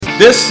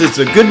This is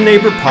the Good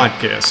Neighbor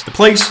Podcast, the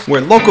place where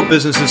local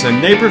businesses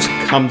and neighbors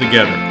come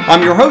together.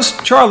 I'm your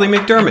host, Charlie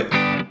McDermott.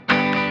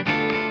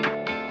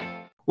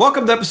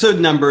 Welcome to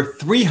episode number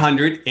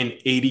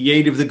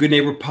 388 of the Good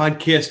Neighbor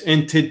Podcast.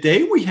 And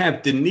today we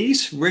have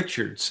Denise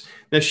Richards.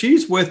 Now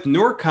she's with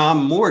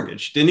Norcom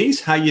Mortgage.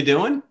 Denise, how you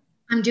doing?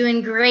 I'm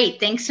doing great.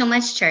 Thanks so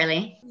much,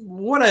 Charlie.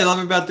 What I love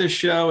about this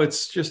show,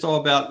 it's just all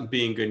about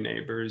being good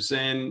neighbors.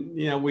 And,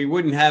 you know, we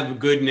wouldn't have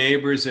good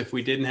neighbors if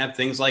we didn't have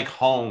things like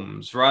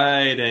homes,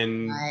 right?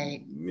 And,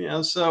 you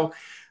know, so,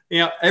 you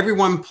know,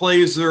 everyone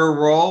plays their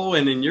role.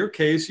 And in your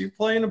case, you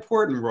play an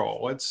important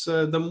role. It's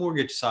the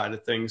mortgage side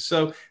of things.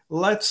 So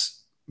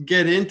let's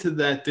get into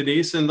that,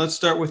 Denise. And let's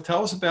start with,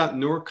 tell us about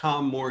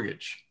Norcom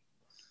Mortgage.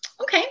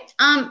 Okay.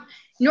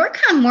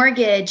 Norcom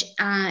Mortgage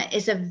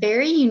is a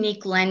very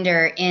unique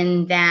lender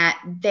in that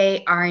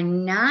they are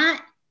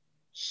not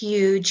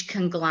huge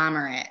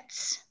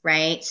conglomerates,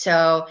 right?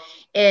 So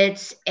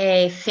it's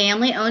a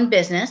family-owned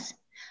business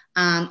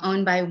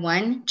owned by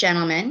one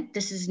gentleman.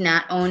 This is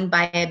not owned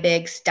by a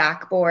big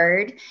stock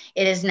board.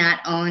 It is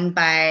not owned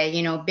by,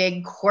 you know,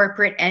 big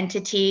corporate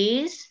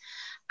entities.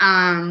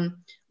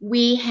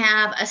 We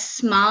have a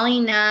small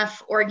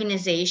enough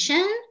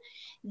organization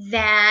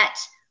that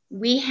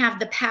we have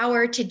the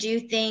power to do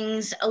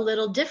things a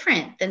little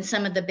different than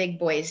some of the big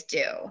boys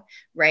do,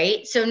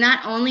 right? So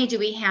not only do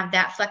we have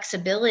that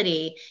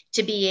flexibility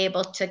to be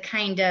able to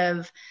kind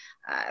of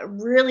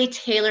really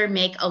tailor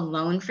make a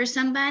loan for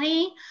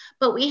somebody,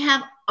 but we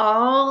have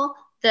all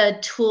the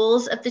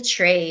tools of the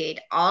trade,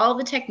 all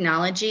the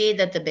technology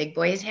that the big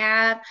boys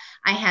have,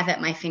 I have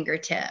at my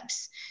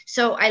fingertips.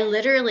 So I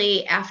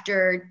literally,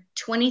 after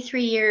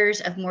 23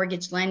 years of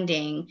mortgage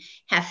lending,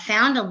 have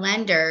found a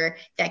lender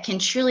that can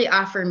truly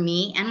offer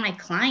me and my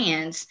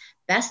clients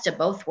best of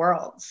both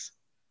worlds.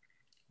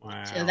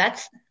 Wow. So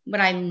that's what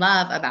I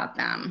love about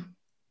them.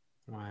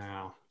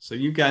 Wow. So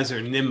you guys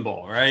are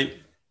nimble, right?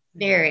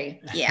 Very,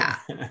 yeah.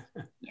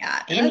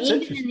 Yeah. And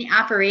even in the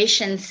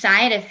operations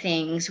side of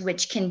things,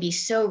 which can be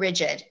so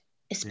rigid,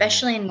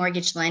 especially in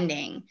mortgage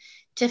lending,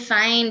 to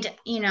find,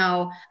 you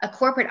know, a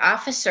corporate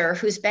officer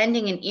who's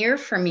bending an ear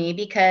for me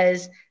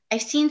because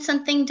I've seen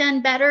something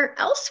done better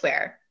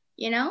elsewhere,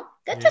 you know,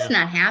 that does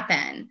not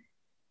happen.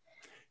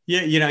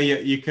 Yeah. You know,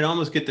 you can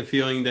almost get the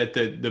feeling that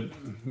the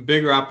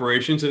bigger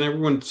operations, and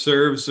everyone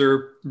serves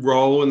their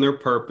role and their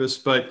purpose,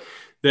 but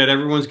that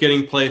everyone's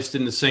getting placed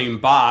in the same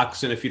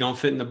box. And if you don't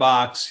fit in the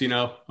box, you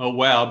know, oh,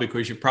 well,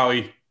 because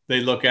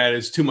they look at it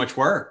as too much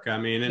work. I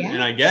mean,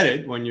 and I get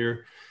it when you're,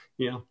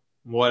 you know,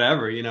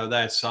 whatever, you know,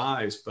 that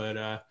size,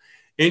 but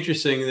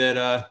interesting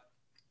that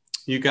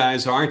you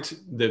guys aren't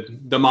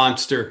the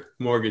monster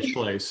mortgage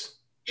place.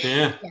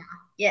 Yeah,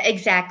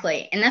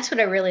 exactly. And that's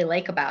what I really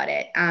like about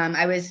it.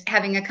 I was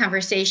having a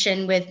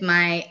conversation with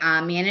my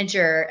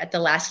manager at the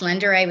last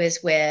lender I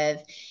was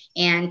with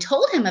and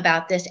told him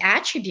about this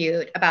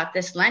attribute about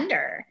this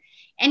lender.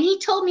 And he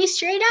told me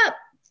straight up,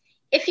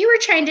 if you were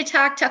trying to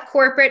talk to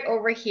corporate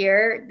over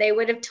here, they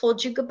would have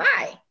told you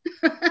goodbye.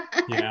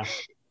 Yeah.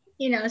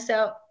 You know,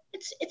 so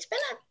it's been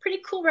a pretty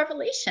cool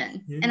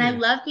revelation. Yeah. And I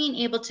love being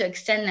able to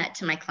extend that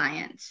to my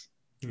clients.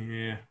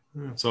 Yeah,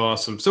 that's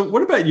awesome. So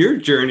what about your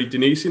journey,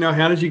 Denise? You know,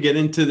 how did you get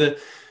into the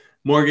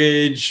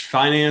mortgage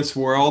finance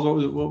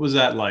world? What was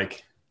that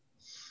like?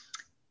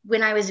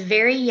 When I was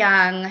very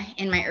young,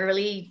 in my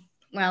early,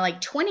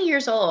 like 20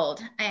 years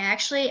old, I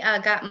actually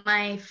got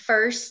my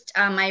first,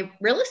 my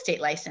real estate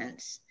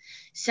license.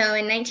 So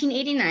in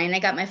 1989, I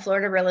got my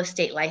Florida real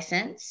estate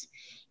license.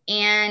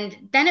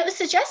 And then it was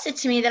suggested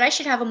to me that I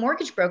should have a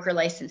mortgage broker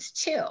license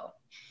too.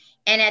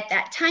 And at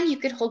that time, you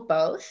could hold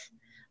both.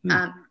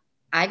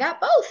 I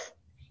got both.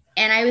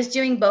 And I was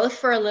doing both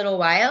for a little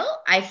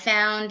while. I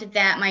found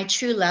that my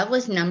true love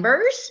was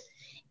numbers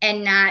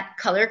and not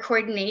color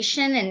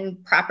coordination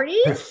and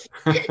properties.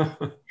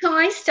 So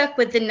I stuck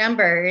with the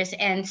numbers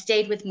and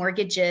stayed with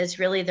mortgages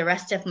really the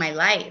rest of my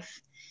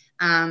life.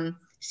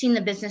 Seen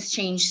the business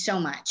change so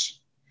much.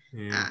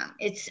 Yeah.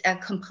 It's a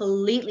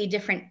completely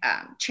different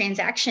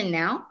transaction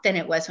now than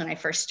it was when I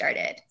first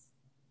started.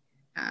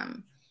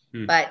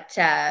 But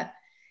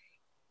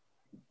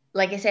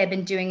like I said, I've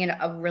been doing it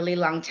a really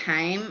long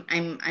time.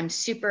 I'm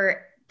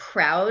super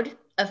proud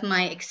of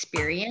my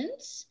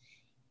experience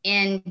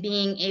in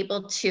being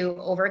able to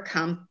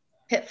overcome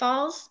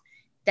pitfalls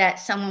that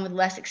someone with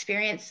less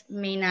experience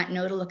may not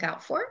know to look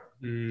out for.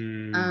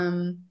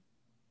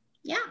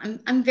 Yeah,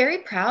 I'm very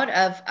proud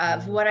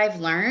of what I've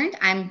learned.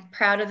 I'm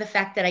proud of the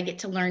fact that I get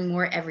to learn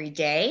more every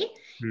day.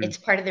 It's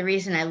part of the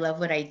reason I love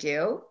what I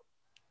do.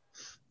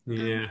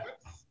 Yeah.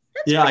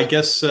 I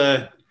guess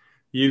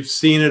you've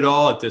seen it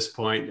all at this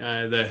point.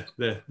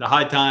 The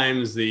high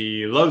times,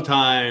 the low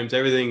times,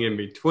 everything in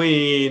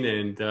between.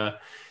 And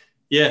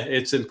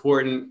it's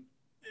important,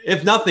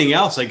 if nothing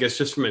else, I guess,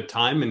 just from a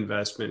time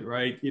investment,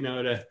 right? You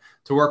know,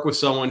 to work with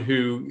someone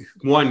who,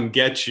 one,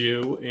 gets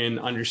you and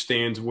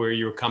understands where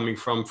you're coming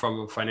from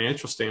a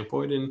financial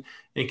standpoint, and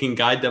can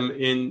guide them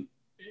in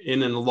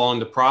and along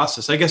the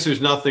process. I guess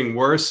there's nothing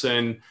worse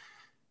than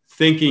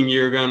thinking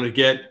you're going to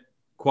get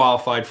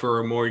qualified for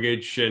a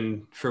mortgage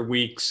and for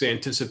weeks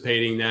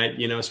anticipating that,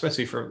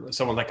 especially for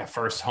someone like a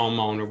first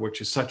homeowner,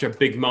 which is such a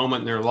big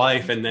moment in their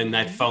life. And then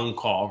that phone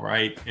call,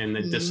 right. And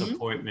the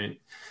disappointment.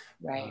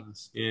 Right.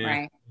 Yeah.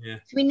 Right. Yeah.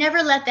 So we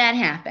never let that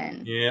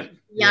happen. Yeah.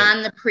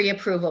 Beyond the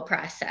pre-approval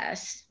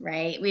process,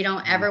 right? We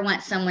don't ever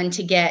want someone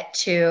to get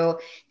to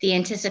the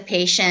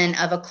anticipation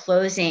of a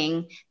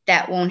closing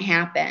that won't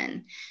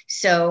happen.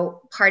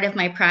 So part of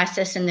my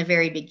process in the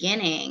very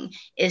beginning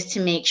is to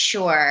make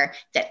sure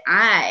that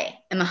I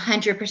am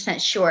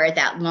 100% sure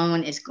that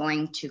loan is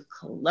going to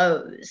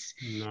close.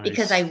 Nice.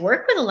 Because I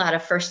work with a lot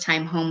of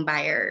first-time home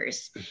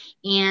buyers,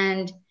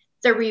 and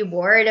the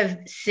reward of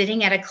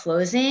sitting at a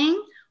closing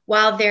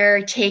while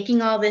they're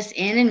taking all this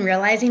in and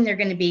realizing they're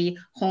going to be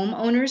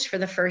homeowners for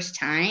the first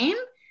time,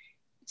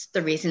 it's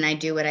the reason I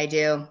do what I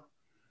do.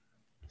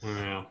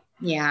 Wow.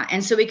 Yeah.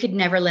 And so we could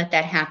never let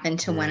that happen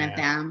to one of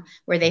them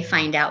where they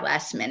find out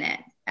last minute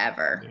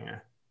ever. Yeah.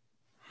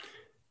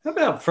 How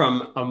about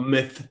from a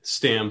myth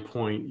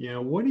standpoint?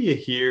 What do you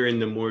hear in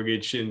the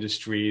mortgage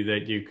industry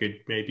that you could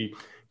maybe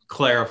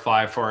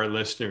clarify for our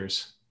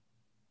listeners?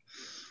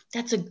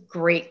 That's a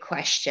great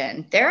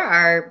question. There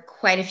are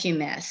quite a few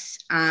myths.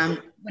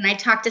 When I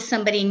talk to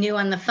somebody new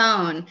on the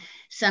phone,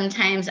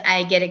 sometimes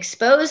I get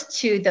exposed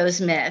to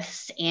those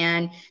myths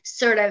and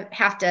sort of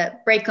have to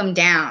break them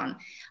down.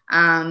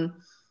 One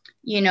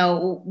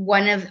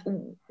of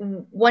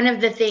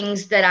the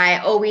things that I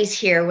always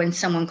hear when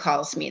someone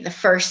calls me, the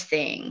first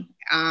thing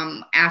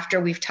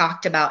after we've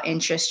talked about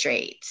interest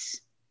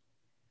rates,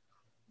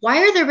 why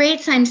are the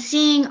rates I'm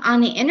seeing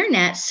on the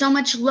internet so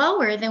much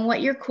lower than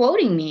what you're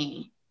quoting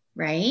me?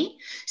 Right?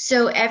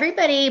 So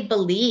everybody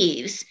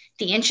believes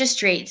the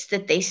interest rates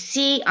that they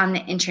see on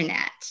the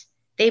internet.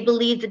 They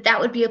believe that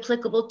that would be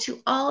applicable to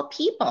all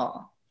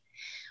people.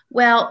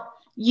 Well,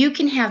 you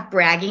can have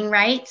bragging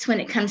rights when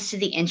it comes to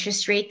the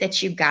interest rate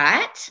that you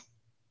got,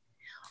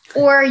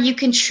 or you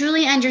can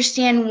truly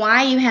understand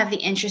why you have the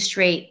interest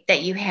rate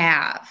that you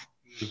have.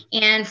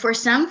 And for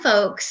some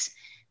folks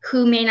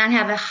who may not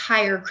have a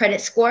higher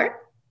credit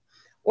score,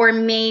 or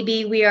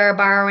maybe we are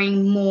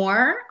borrowing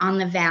more on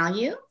the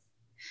value,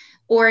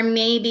 or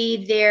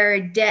maybe their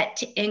debt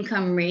to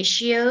income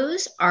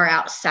ratios are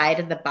outside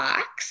of the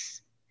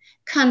box,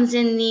 comes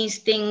in these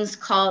things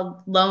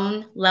called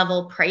loan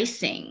level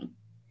pricing.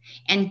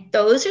 And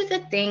those are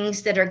the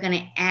things that are going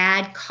to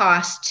add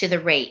cost to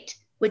the rate,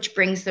 which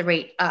brings the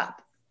rate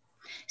up.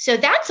 So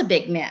that's a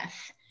big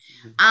myth.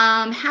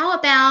 How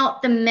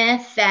about the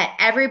myth that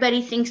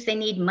everybody thinks they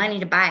need money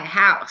to buy a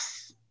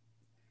house?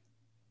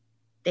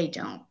 They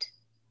don't.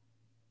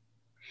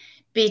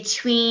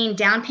 Between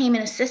down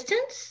payment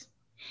assistance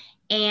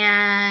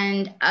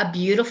and a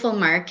beautiful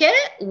market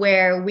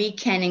where we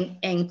can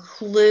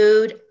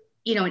include,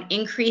 an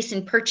increase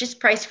in purchase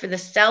price for the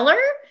seller,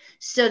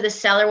 so the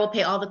seller will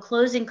pay all the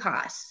closing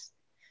costs.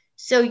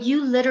 So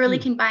you literally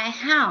can buy a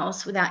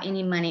house without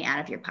any money out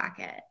of your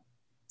pocket.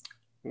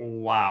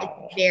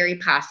 Wow. It's very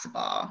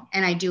possible.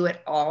 And I do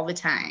it all the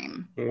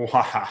time.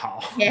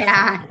 Wow.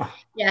 Yeah.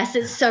 Yes,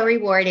 it's so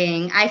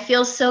rewarding. I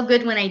feel so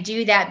good when I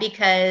do that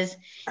because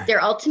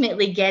they're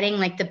ultimately getting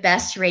like the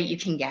best rate you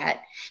can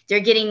get. They're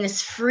getting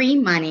this free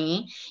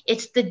money.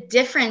 It's the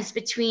difference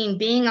between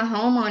being a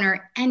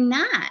homeowner and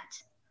not.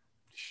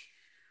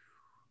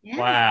 Yeah.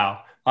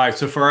 Wow. All right.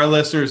 So for our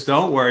listeners,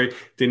 don't worry.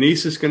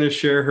 Denise is going to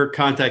share her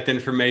contact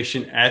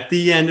information at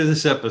the end of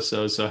this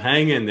episode. So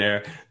hang in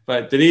there.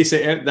 But Denise,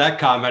 that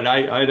comment,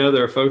 I know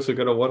there are folks who are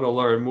going to want to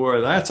learn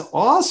more. That's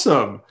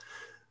awesome.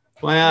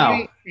 Wow.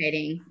 Very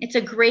exciting. It's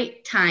a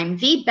great time,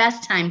 the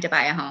best time to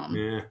buy a home.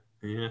 Yeah.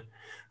 Yeah.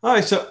 All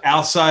right. So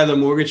outside of the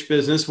mortgage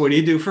business, what do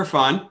you do for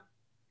fun?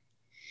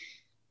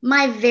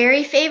 My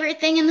very favorite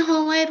thing in the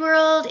whole wide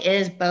world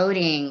is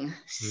boating.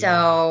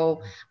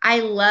 So I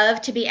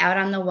love to be out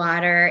on the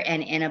water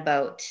and in a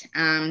boat.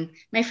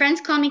 My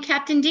friends call me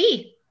Captain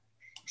D.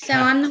 So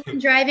I'm the one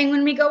driving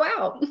when we go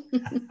out.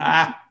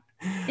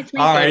 It's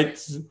my favorite.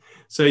 Right.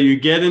 So you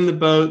get in the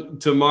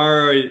boat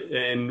tomorrow,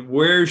 and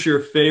where's your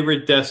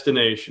favorite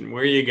destination?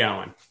 Where are you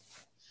going?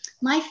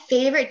 My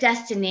favorite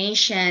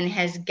destination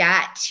has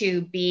got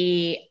to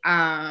be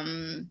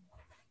Cabbage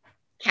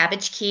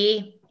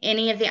Key.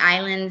 Any of the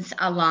islands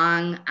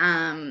along,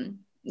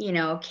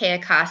 Cayo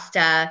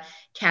Costa,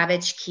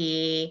 Cabbage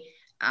Key,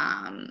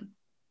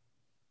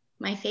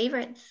 my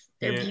favorites.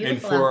 They're beautiful.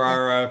 And for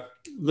our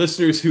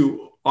listeners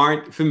who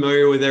aren't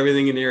familiar with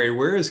everything in the area,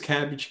 where is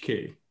Cabbage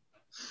Key?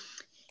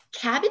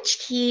 Cabbage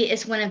Key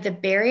is one of the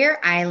barrier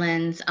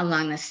islands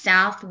along the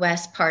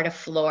southwest part of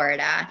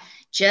Florida,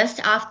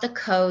 just off the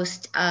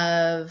coast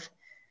of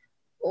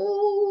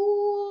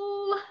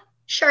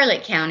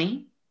Charlotte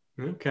County.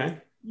 Okay.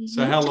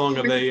 So how long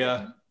of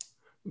a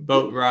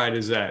boat ride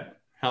is that?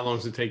 How long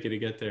does it take you to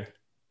get there?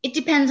 It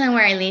depends on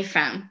where I leave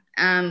from.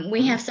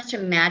 We have such a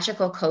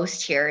magical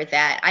coast here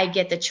that I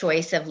get the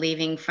choice of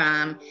leaving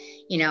from,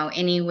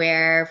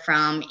 anywhere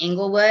from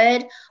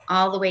Inglewood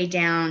all the way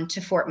down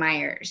to Fort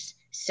Myers.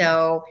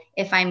 So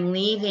if I'm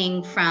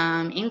leaving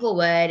from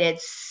Inglewood,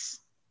 it's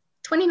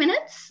 20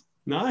 minutes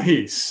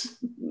Nice.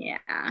 Yeah.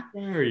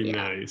 Very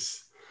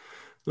nice.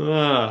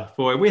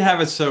 Boy, we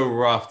have it so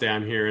rough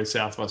down here in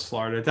Southwest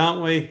Florida,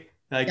 don't we?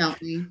 Like, don't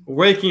we?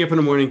 Waking up in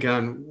the morning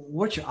going,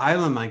 which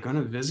island am I going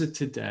to visit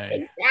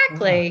today?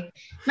 Exactly.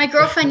 My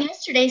girlfriend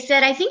yesterday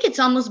said, I think it's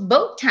almost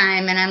boat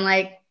time. And I'm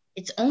like,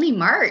 it's only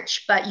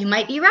March, but you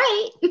might be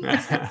right.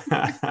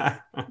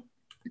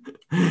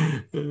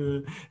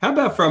 How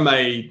about from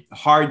a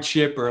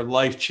hardship or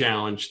life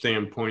challenge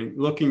standpoint,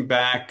 looking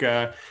back,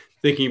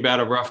 thinking about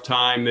a rough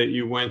time that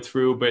you went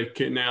through, but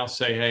can now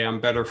say, hey,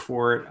 I'm better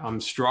for it. I'm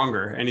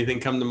stronger.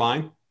 Anything come to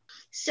mind?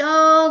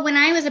 So when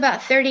I was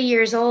about 30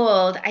 years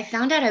old, I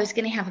found out I was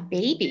going to have a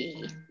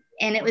baby,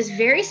 and it was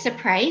very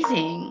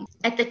surprising.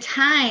 At the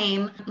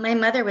time, my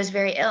mother was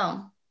very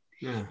ill.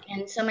 Yeah.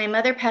 And so my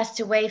mother passed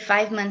away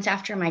 5 months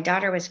after my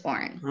daughter was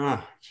born.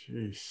 Oh,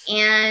 jeez.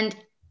 And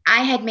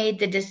I had made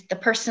the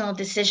personal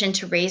decision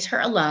to raise her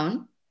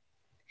alone.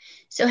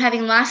 So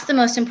having lost the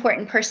most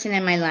important person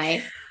in my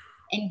life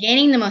and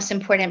gaining the most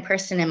important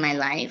person in my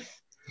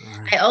life,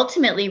 I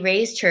ultimately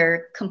raised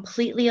her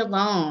completely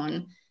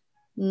alone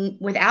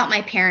without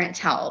my parents'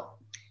 help.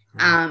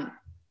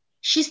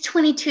 She's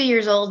 22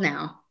 years old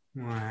now.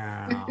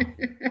 Wow.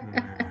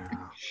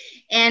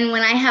 And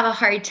when I have a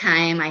hard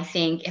time, I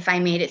think if I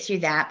made it through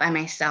that by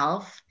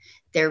myself,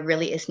 there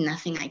really is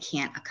nothing I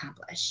can't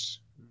accomplish.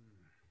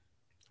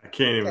 I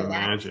can't even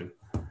imagine.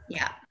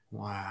 Yeah.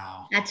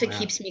 Wow. That's what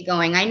keeps me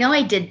going. I know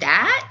I did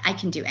that. I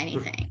can do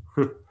anything.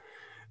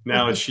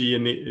 Now, is she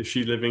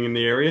living in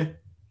the area?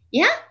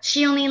 Yeah.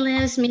 She only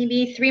lives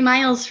maybe 3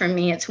 miles from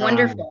me. It's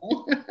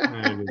wonderful.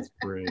 That is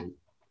great.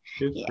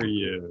 Good for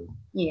you.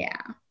 Yeah.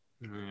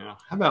 Yeah.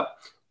 How about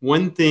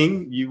one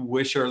thing you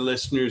wish our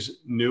listeners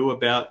knew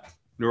about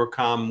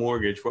Norcom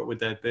Mortgage? What would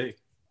that be?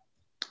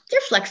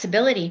 Their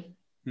flexibility.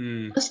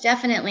 Most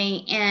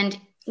definitely. And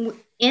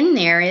in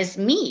there is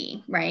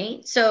me,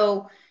 right?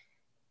 So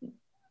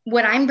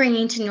what I'm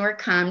bringing to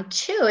Norcom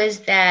too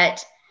is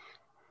that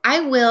I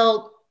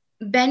will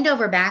bend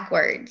over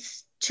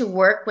backwards to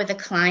work with a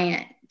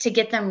client to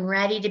get them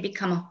ready to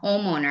become a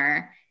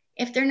homeowner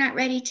if they're not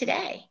ready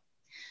today.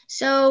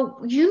 So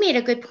you made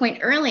a good point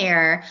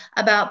earlier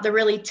about the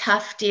really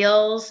tough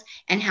deals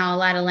and how a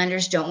lot of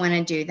lenders don't want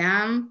to do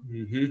them.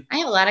 Mm-hmm. I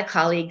have a lot of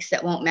colleagues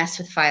that won't mess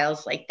with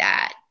files like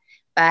that,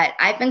 but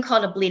I've been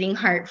called a bleeding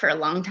heart for a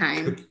long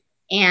time.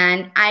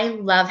 And I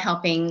love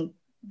helping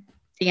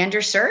the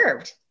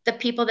underserved, the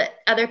people that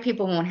other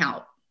people won't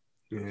help.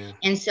 Yeah.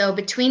 And so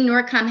between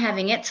Norcom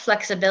having its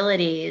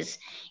flexibilities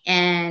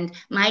and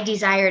my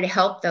desire to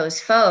help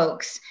those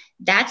folks,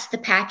 that's the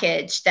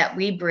package that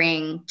we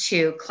bring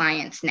to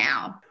clients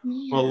now.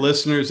 Yeah. Well,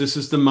 listeners, this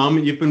is the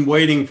moment you've been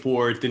waiting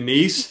for.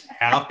 Denise,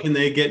 how can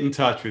they get in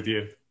touch with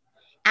you?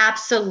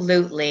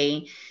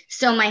 Absolutely.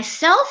 So my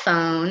cell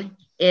phone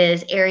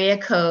is area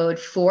code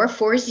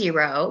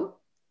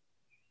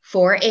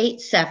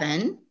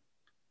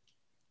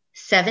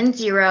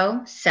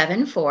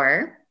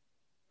 440-487-7074.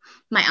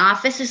 My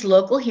office is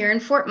local here in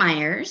Fort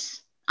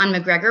Myers on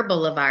McGregor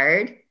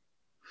Boulevard.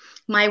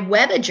 My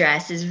web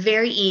address is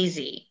very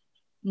easy,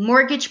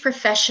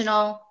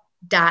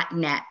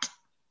 mortgageprofessional.net.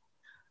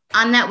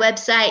 On that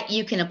website,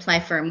 you can apply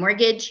for a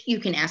mortgage.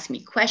 You can ask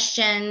me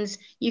questions.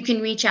 You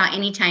can reach out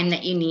anytime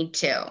that you need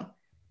to.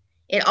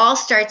 It all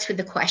starts with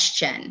a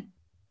question.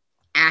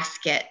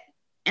 Ask it,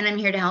 and I'm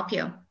here to help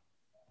you.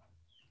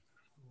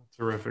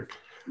 Terrific.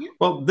 Yeah.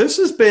 Well, this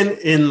has been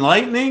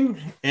enlightening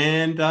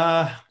and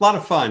a lot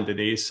of fun,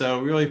 Denise.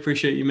 So really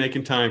appreciate you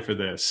making time for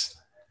this.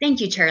 Thank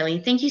you, Charlie.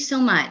 Thank you so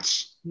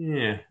much.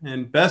 Yeah,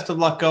 and best of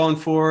luck going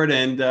forward.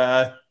 And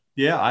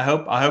yeah, I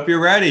hope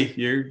you're ready.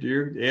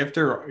 You're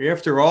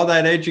after all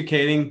that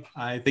educating,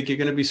 I think you're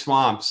going to be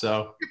swamped.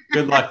 So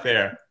good luck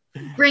there.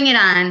 Bring it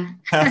on.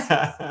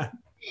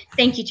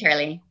 Thank you,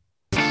 Charlie.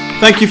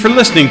 Thank you for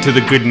listening to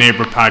the Good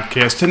Neighbor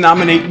Podcast. To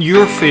nominate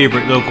your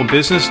favorite local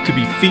business to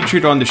be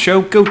featured on the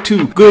show, go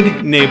to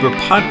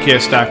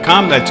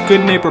goodneighborpodcast.com. That's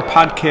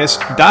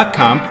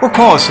goodneighborpodcast.com, or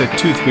call us at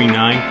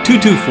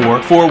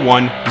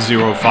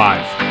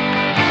 239-224-4105.